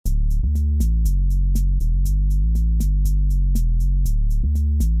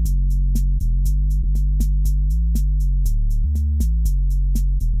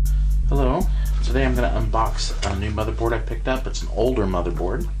new motherboard I picked up. It's an older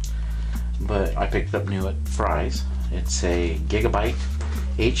motherboard, but I picked it up new at Fry's. It's a Gigabyte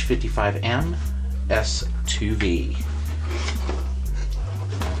H55M S2V.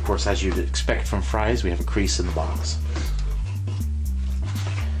 Of course, as you'd expect from Fry's, we have a crease in the box.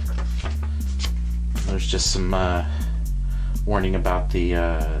 There's just some warning about the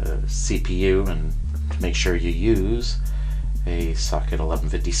CPU, and to make sure you use a socket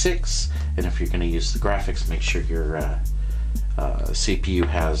 1156, and if you're going to use the graphics, make sure your CPU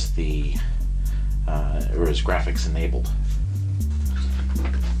has the or is graphics enabled.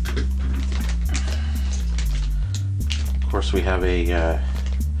 Of course, we have a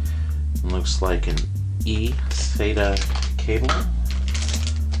looks like an SATA cable,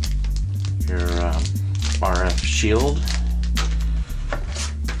 your RF shield,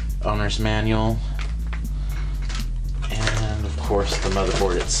 owner's manual, and of course the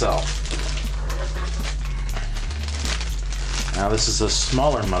motherboard itself. Now this is a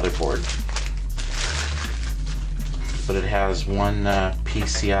smaller motherboard, but it has one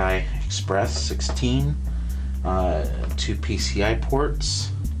PCI Express 16, 2 PCI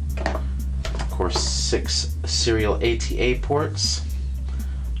ports, of course 6 serial ATA ports,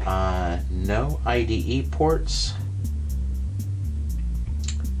 no IDE ports,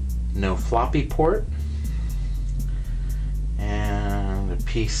 no floppy port, and a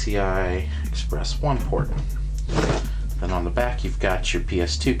PCI Express 1 port. Then on the back you've got your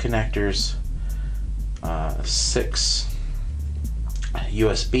PS2 connectors, 6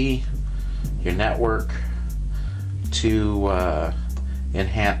 USB, your network, 2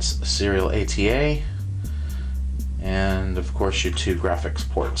 enhanced serial ATA, and of course your 2 graphics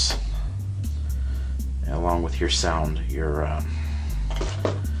ports, along with your sound, your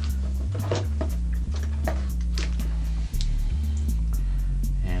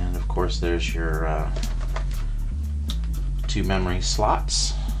and of course there's your 2 memory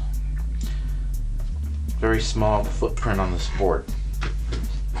slots. Very small footprint on this board.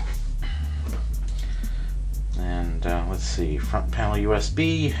 And let's see, front panel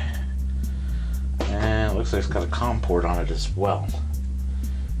USB, and it looks like it's got a COM port on it as well.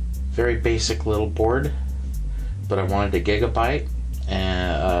 Very basic little board, but I wanted a Gigabyte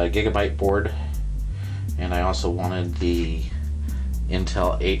board, and I also wanted the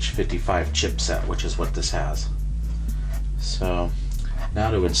Intel H55 chipset, which is what this has. So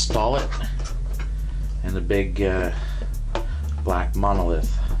now to install it in the big black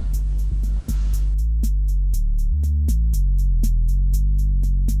monolith.